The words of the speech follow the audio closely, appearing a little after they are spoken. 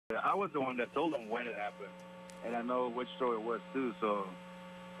I was the one that told them when it happened, and I know which throw it was too. So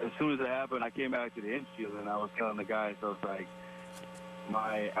as soon as it happened, I came back to the infield and I was telling the guys, I was like,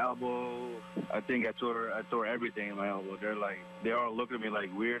 my elbow, I think I tore everything in my elbow. They're all looking at me like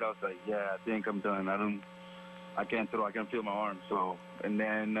weird. I was like, yeah, I think I'm done. I can't throw. I can feel my arm. So, and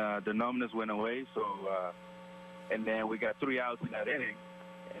then the numbness went away. So, and then we got 3 outs in that inning.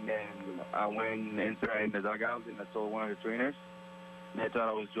 And then I went inside in the dugout and I told one of the trainers. They thought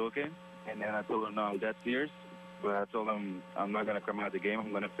I was joking. And then I told them, no, I'm dead serious. But I told them I'm not going to come out of the game. I'm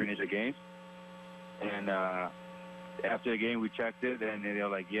going to finish the game. And after the game, we checked it, and they were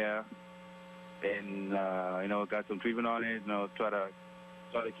like, yeah. And, got some treatment on it, try to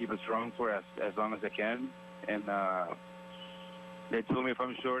keep it strong for as long as I can. And they told me if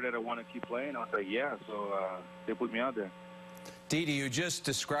I'm sure that I want to keep playing. I was like, yeah. So they put me out there. Didi, you just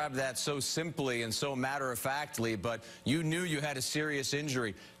described that so simply and so matter-of-factly, but you knew you had a serious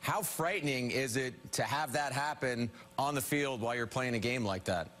injury. How frightening is it to have that happen on the field while you're playing a game like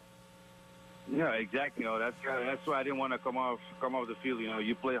that? Yeah, exactly. That's why I didn't want to come off the field.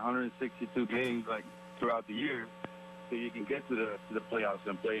 You play 162 games throughout the year, so you can get to the playoffs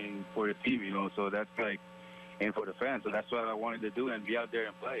and playing for the team. So that's and for the fans. So that's what I wanted to do and be out there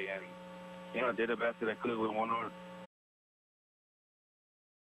and play. And I did the best that I could with 1 arm.